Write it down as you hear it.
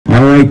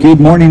right,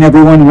 good morning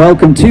everyone.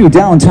 Welcome to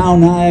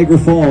downtown Niagara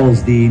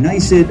Falls. The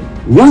NYSUT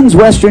Runs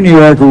Western New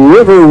York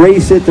River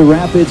Race at the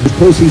Rapids with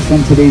proceeds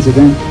from today's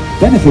event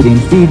benefiting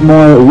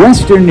FeedMore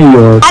Western New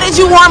York. How did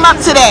you warm up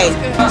today?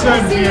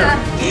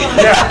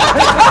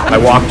 I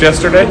walked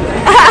yesterday.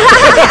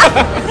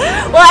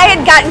 Well, I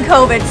had gotten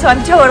COVID, so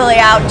I'm totally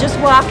out just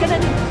walking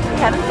and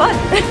having fun.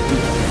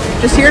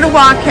 Just here to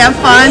walk, have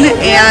fun,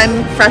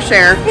 and fresh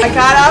air. I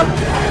got up,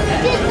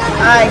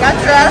 I got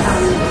dressed,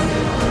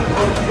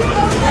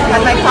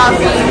 had my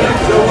coffee,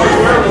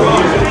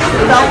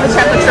 felt the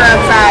temperature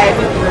outside.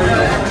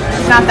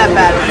 It's not that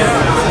bad. It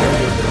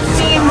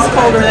seems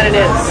colder than it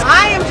is.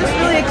 I am just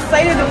really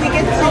excited that we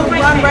get to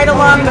run right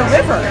along the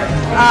river.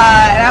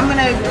 And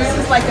this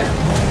is like a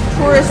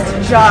tourist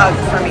jog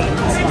for me.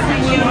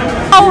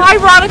 Oh, I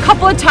run a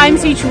couple of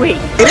times each week.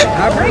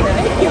 All right,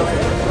 thank you.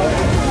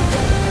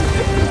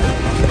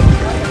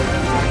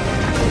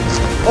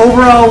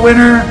 Overall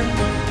winner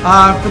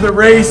for the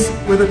race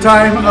with a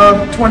time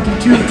of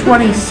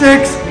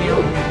 22:26,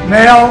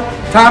 male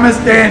Thomas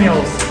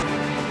Daniels.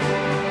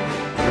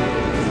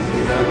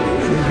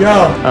 There you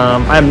go.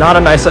 I am not a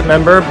NYSUT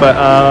member, but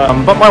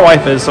my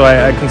wife is, so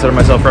I consider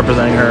myself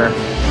representing her.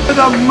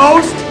 The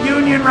most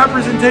union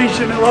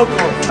representation at local.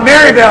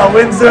 Marybelle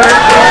wins the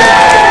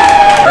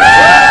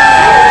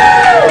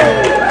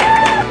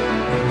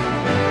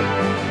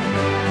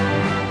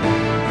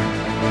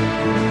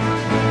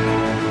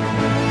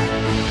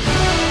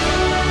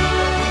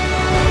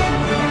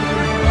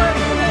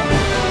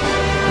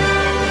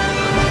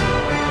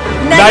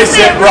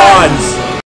NYSUT runs!